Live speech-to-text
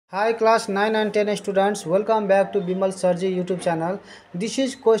Hi class 9 and 10 students, welcome back to Bimal Sarji YouTube channel. This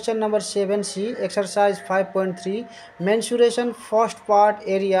is question number 7C, exercise 5.3, mensuration first part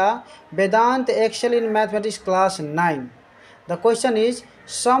area, Vedanta excel in mathematics class 9. The question is,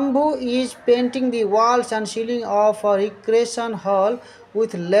 Shambhu is painting the walls and ceiling of a recreation hall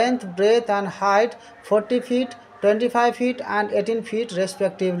with length, breadth and height 40 feet, 25 feet and 18 feet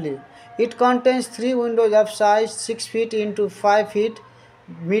respectively. It contains 3 windows of size 6 feet into 5 feet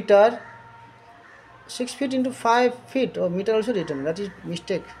meter, 6 feet into 5 feet, or meter also written, that is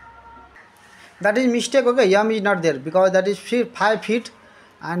mistake. Okay, yam is not there because that is 5 feet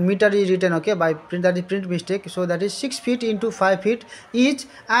and meter is written, okay, by print, that is print mistake. So that is 6 feet into 5 feet each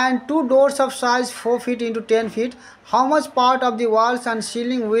and 2 doors of size 4 feet into 10 feet. How much part of the walls and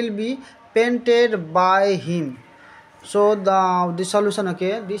ceiling will be painted by him? So the solution,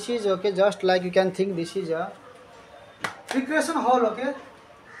 okay, this is, okay, just like you can think this is a recreation hall, okay.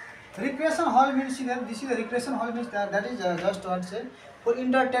 Recreation hall means that this is a recreation hall means that is just what say for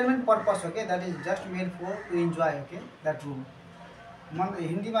entertainment purpose, okay, that is just made for to enjoy, okay, that room.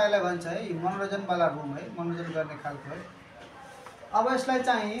 Hindi में यसलाई भन्छ है मनोरञ्जन वाला room है, मनोरञ्जन गर्ने खालको है. अब यसलाई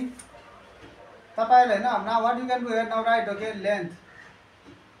चाहिँ तपाईहरुले हैन, now what you can do here, now write, okay, length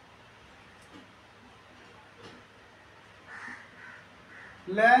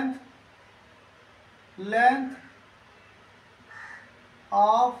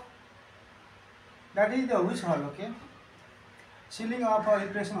of, that is the which hall, okay, ceiling of a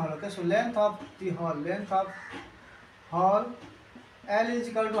recreation hall, okay. So length of the hall L is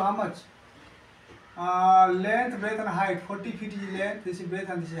equal to how much? Length, breadth and height. 40 feet is length, this is breadth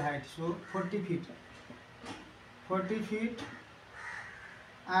and this is height. So 40 feet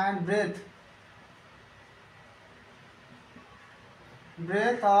and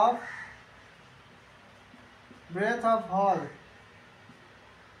breadth of hall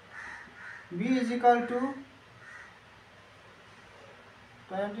B is equal to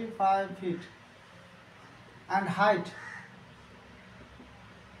 25 feet and height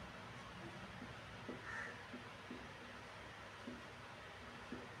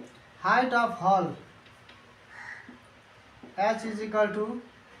of hall H is equal to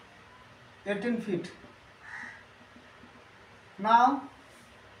 18 feet. Now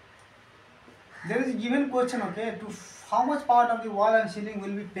there is a given question, okay, to how much part of the wall and ceiling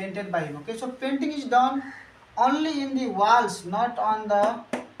will be painted by him, okay. So painting is done only in the walls, not on the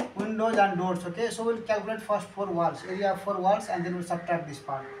windows and doors, okay. So we'll calculate first 4 walls, area of 4 walls, and then we'll subtract this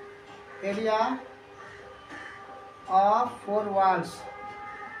part. Area of 4 walls.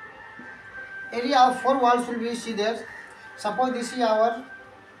 Area of 4 walls will be, see there, suppose this is our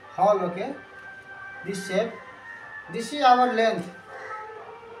hall, okay, this shape, this is our length,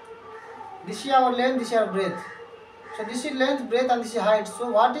 this is our breadth. So this is length, breadth and this is height.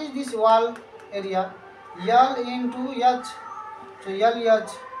 So what is this wall area? L into H. So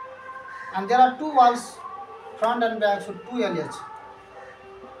LH, and there are 2 walls, front and back, so 2 LH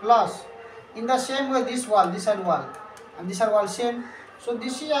plus in the same way this wall, this side wall and this side wall same. So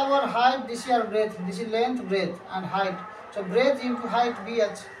this is our height, this is our breadth, this is length, breadth and height. So breadth into height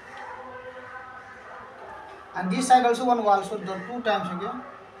BH, and this side also one wall, so the 2 times, okay.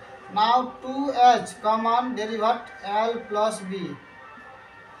 Now 2H common, there is what? L plus B.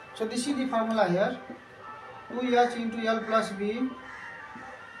 So this is the formula here, 2H into L plus B.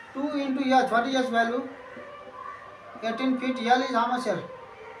 2 into H, what is H value? 18 feet. L is how much here?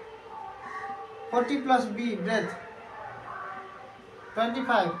 40 plus B, breadth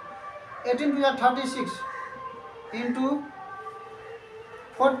 25. 18 to 36 into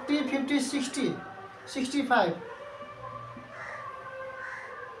 40, 50, 60, 65.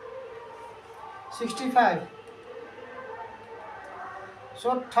 65.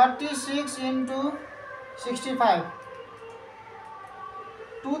 So 36 into 65.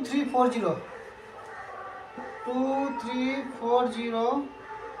 2340. 2340.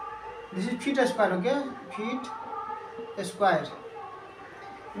 This is feet square, okay? Feet square.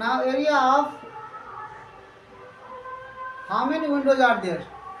 Now area of, how many windows are there?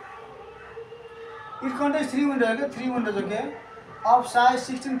 It contains 3 windows, okay? 3 windows, okay? Of size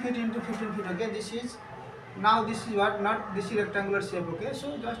 16 feet into 15 feet, okay. This is, now this is what, not this is rectangular shape, okay.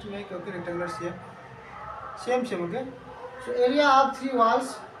 So just make, okay, rectangular shape, same shape, okay. So area of 3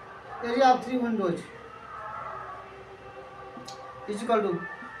 walls, area of 3 windows is equal to,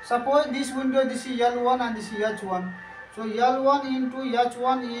 suppose this window, this is L1 and this is H1. So L1 into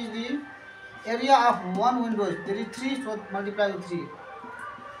H1 is the area of 1 window. There is 3, so multiply with 3.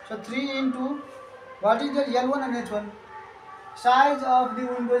 So 3 into, what is the L1 and H1? Size of the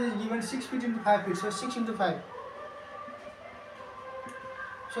windows is given 6 feet into 5 feet. So 6 into 5.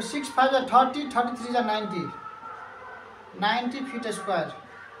 So 6 5 are 30, 33 are 90. 90 feet square.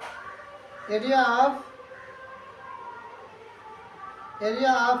 Area of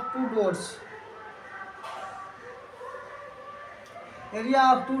two doors. Area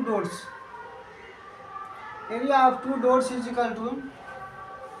of two doors. Area of two doors is equal to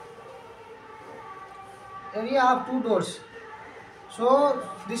area of two doors. So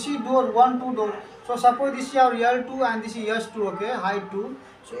this is door 1, 2 door. So suppose this is our L2 and this is S2, okay, height 2.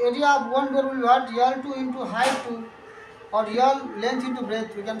 So area of one door will be what? L2 into height 2, or L length into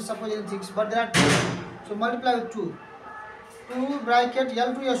breadth. We can suppose anything, but there are 2. So multiply with 2. 2 bracket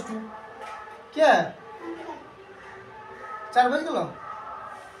L2 S2. क्या है? 4 बज गलो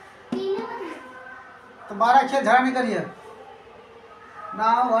तो 12 खेल झगड़ा नहीं करिए.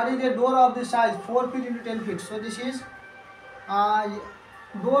 Now what is the door of this size? 4 feet into 10 feet. So this is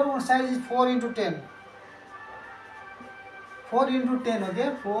door size is 4 into 10. 4 into 10,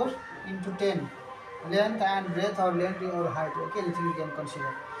 okay? 4 into 10. Length and breadth or length or height, okay? Anything you can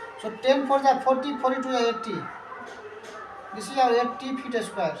consider. So 10 for the 40, 42 is 80. This is our 80 feet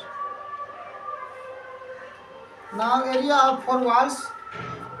square. Now area of 4 walls.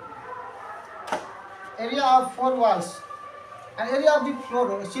 Area of 4 walls. And area of the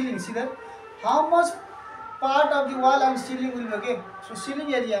floor, ceiling. See that? How much part of the wall and ceiling will be, okay? So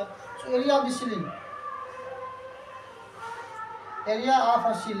ceiling area. So area of the ceiling. Area of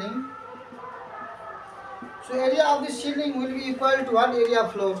a ceiling. So area of the ceiling will be equal to what? Area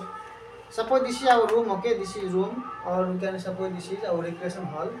of floor. Suppose this is our room, okay? This is room, or we can suppose this is our recreation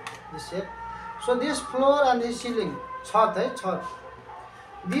hall. This shape. So this floor and this ceiling, chhat hai, chhat.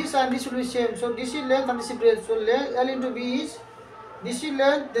 This and this will be same. So this is length and this is breadth. So L into B is, this is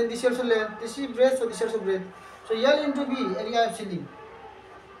length, then this is also length. This is breadth, so this is also breadth. So L into B, area of ceiling.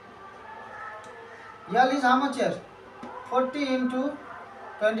 L is how much here? 40 into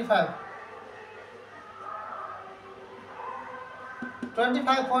 25.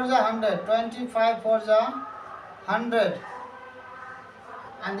 25 for the 100. 25 for the 100.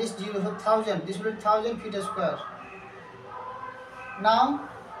 And this 0, so 1000. This will be 1000 feet square. Now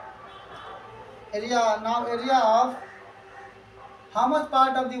area of how much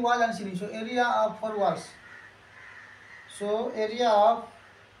part of the wall and ceiling? So area of 4 walls. So area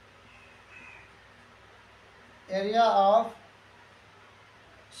of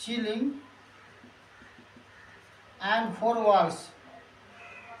ceiling and 4 walls,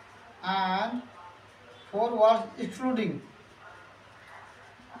 and 4 walls excluding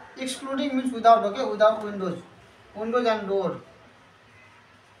means without, okay, without windows and door,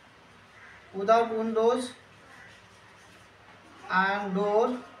 without windows and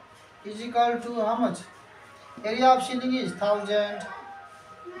door is equal to how much? Area of ceiling is 1000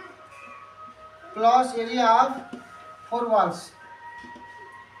 plus area of 4 walls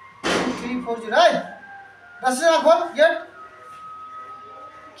 2340, right? रस्सी से खोल gate.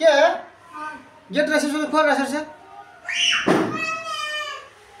 क्या है? Gate रस्सी से खोल, रस्सी से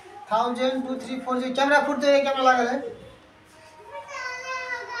 1000 2340. कैमरा फुटते है, कैमरा लागल है.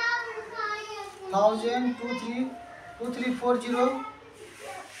 1000 2340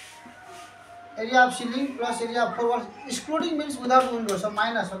 area of ceiling plus area of 4 walls excluding means without windows. So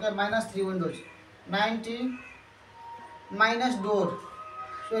minus, okay, minus 3 windows. 90 minus door.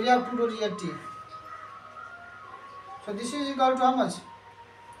 So area of 2 doors is 80. So this is equal to how much?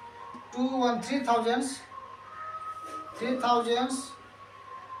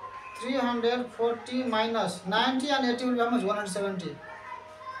 340 minus 90 and 80 will be how much? 170.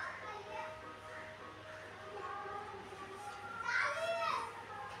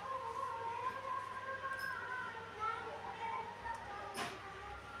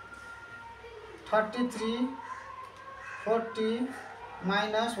 $33 40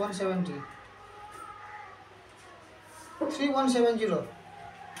 minus 170. 3170.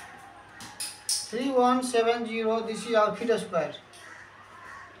 3170. This is our feet square.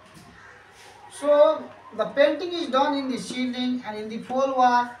 So the painting is done in the ceiling and in the full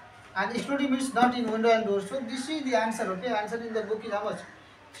wall, and excluding means not in window and door. So this is the answer, okay? Answer in the book is how much?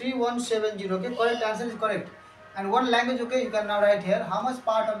 3170, okay? Correct answer is correct. And one language, okay, you can now write here how much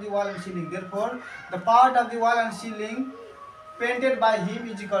part of the wall and ceiling. Therefore the part of the wall and ceiling painted by him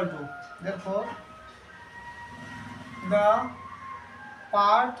is equal to, therefore the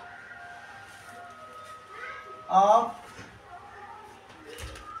part of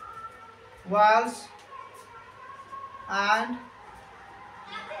walls and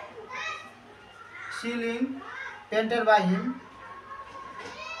ceiling painted by him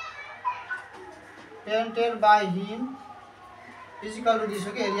is equal to this,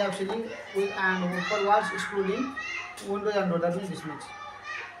 okay? Area of ceiling with and upper walls excluding windows and door. That means this much.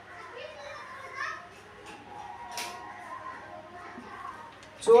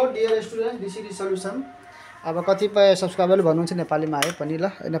 So dear student this is solution. अब कतिपय सब्सक्राइबरले भन्नुहुन्छ नेपालीमा आयो पनि ल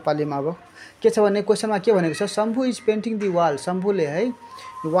नेपालीमा अब के छ भने क्वेसनमा के भनेको छ शम्भु इज पेन्टिङ दि वाल। शम्भुले है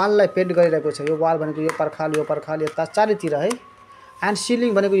वाललाई पेन्ट गरिरहेको छ। यो वाल भनेको यो पर्खाल यता चारैतिर है। एन्ड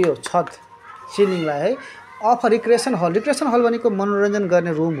सिलिङ भनेको यो छत सिलिङलाई है अफ रिक्रिएसन हल भनेको मनोरञ्जन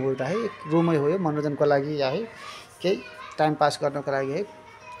गर्ने रुम हो एउटा है। एक रुमै हो यो मनोरञ्जनको लागि या है केही टाइम पास गर्नको लागि है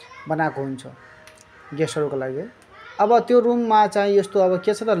बनाएको हुन्छ गेस्टहरूको लागि। अब त्यो रुममा चाहिँ यस्तो अब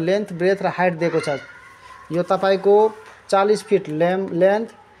के छ त लेन्थ ब्रेथ र हाइट दिएको छ। यो तपाईको 40 फिट लेन्थ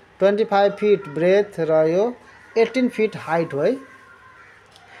 25 फिट ब्रेथ र यो 18 फिट हाइट हो है।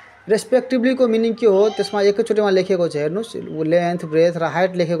 रेस्पेक्टिभली को मिनिङ के हो त्यसमा एकैचोटिमा लेखेको छ हेर्नुस् लेन्थ ब्रेथ र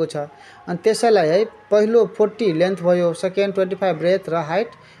हाइट लेखेको छ। अनि त्यसैलाई है पहिलो 40 लेन्थ भयो, सेकेन्ड 25 ब्रेथ र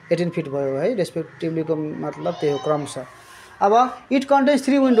हाइट 18 फिट भयो है। रेस्पेक्टिभली को मतलब त्यही हो क्रम छ। अब इट कन्टेन्स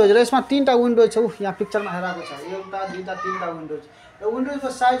 3 विन्डोज र यसमा 3टा विन्डोज छ। यहाँ पिक्चरमा हेराएको छ एउटा दुईटा 3टा विन्डोज। यो विन्डोजको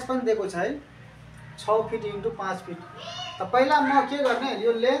साइज पनि दिएको छ है 6 फिट × 5 फिट। त पहिला म के गर्ने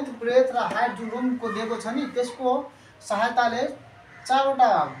यो लेन्थ ब्रेथ र हाइट जुन रुमको दिएको छ नि त्यसको सहायताले 4वटा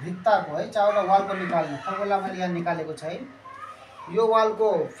भित्ताको है 4वटा वालको निकाल्ने फर्मुला मैले यहाँ निकालेको छ है। यो वालको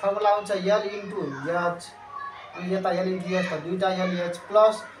फर्मुला हुन्छ L × H अनि यता L × H त दुईटा LH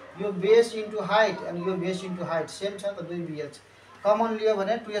प्लस यो बेस × हाइट अनि यो बेस × हाइट सेम छ त 2BH। कमन लियो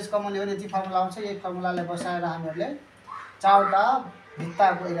भने 2H कमन लियो भने यति फर्मुला हुन्छ। यही फर्मुलालाई बसाएर हामीहरूले 4वटा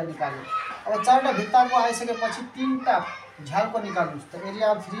भित्ताको एरिया निकाल्यो। अब 4वटा भित्ताको आइसकेपछि 3टा झ्यालको निकाल्नुस्। त area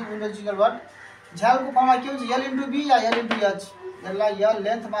of 3 windows equal what झ्यालको formula के हुन्छ L × B या L × H। यसलाई L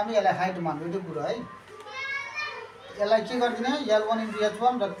लेन्थ मान्नु यसलाई हाइट मान्नु यो कुरा है। यसलाई के गर्दिने L1 ×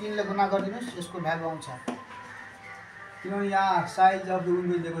 H1 र 3 ले गुणा गरिदिनुस् यसको भ्यालु आउँछ। किनभने यहाँ साइज अफ द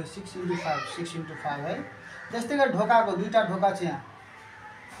विन्डो दिएको 6 × 5 है। त्यस्तै गरी ढोकाको दुईटा ढोका छ यहाँ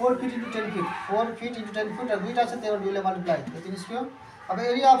 4 फिट × 10 फिट 4 फिट × 10 फिट र दुईटा छ त्यही भएर 2 ले मल्टिप्लाई यति निस्क्यो। अब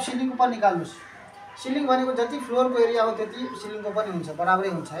एरिया अफ सिलिङको पनि निकाल्नुस्। सिलिङ भनेको जति फ्लोरको एरिया हो त्यति सिलिङको पनि हुन्छ बराबरै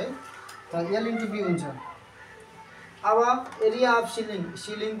हुन्छ है। त L × B हुन्छ। अब एरिया अफ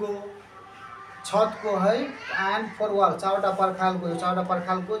सिलिङको छतको है एन्ड 4 वाल 4वटा पर्खालको यो 4वटा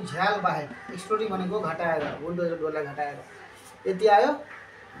पर्खालको झ्याल बाहेक एक्सक्लुडिङ भनेको घटाएर विन्डो र डोरलाई घटाएर यति आयो।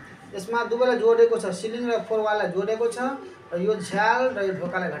 यसमा दुवैलाई जोडेको छ सिलिङ र 4 वाललाई जोडेको छ र यो झ्याल र यो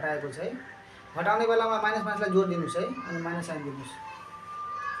ढोकालाई घटाएको छ है। घटाउने बेलामा माइनसलाई जोड दिनुस् है अनि माइनस साइन दिनुस्।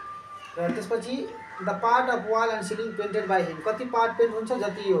 र त्यसपछि द पार्ट अफ वाल end ceiling painted by him. कति पार्ट पेन्ट हुन्छ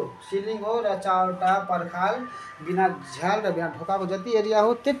जति यो सिलिङ हो र 4वटा पर्खाल बिना झ्याल र बिना ढोकाको जति एरिया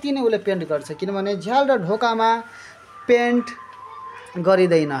हो त्यति नै उसले पेन्ट गर्छ। किनभने झ्याल र ढोकामा पेन्ट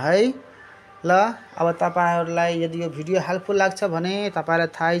गरिँदैन है। ल अब तपाईहरुलाई यदि यो भिडियो हेल्पफुल लाग्छ भने तपाईलाई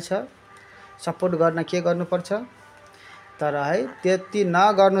थाहै छ सपोर्ट गर्न के गर्नुपर्छ। तर है त्यति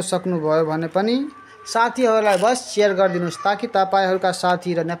नगर्नु सक्नुभयो भने पनि साथीहरुलाई बस शेयर गरिदिनुस् ताकि तपाईहरुका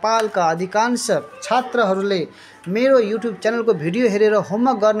साथी र नेपालका अधिकांश छात्रहरुले मेरो युट्युब च्यानलको भिडियो हेरेर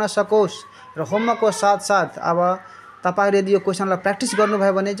होमवर्क गर्न सकोस् र होमवर्कको साथसाथ अब तपाईहरुले यदि यो क्वेशनलाई प्र्याक्टिस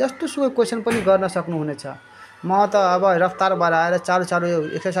गर्नुभयो भने जस्तो सुकै क्वेशन पनि गर्न सक्नुहुनेछ। म त अब रफ्तार बढाएर चालु यो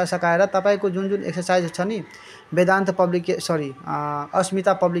एक्सरसाइज सकाएर तपाईको जुन एक्सरसाइज छ नि वेदान्त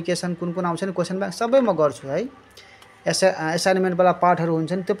अस्मिता पब्लिकेसन कुन आउँछ नि क्वेशन ब्याङ्क सबै म गर्छु है। असाइनमेन्ट वाला पार्टहरु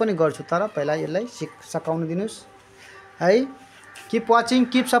हुन्छ नि त्यो पनि गर्छु। तर पहिला यसलाई सकाउन दिनुस् है। Keep watching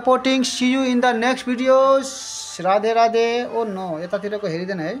keep supporting C you in the next videos. Radhe Radhe. Oh no यतातिरको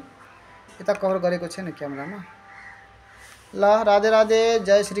हेरिदैन है यता कभर गरेको छैन क्यामेरामा। ल राधे राधे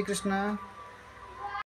जय श्री कृष्ण।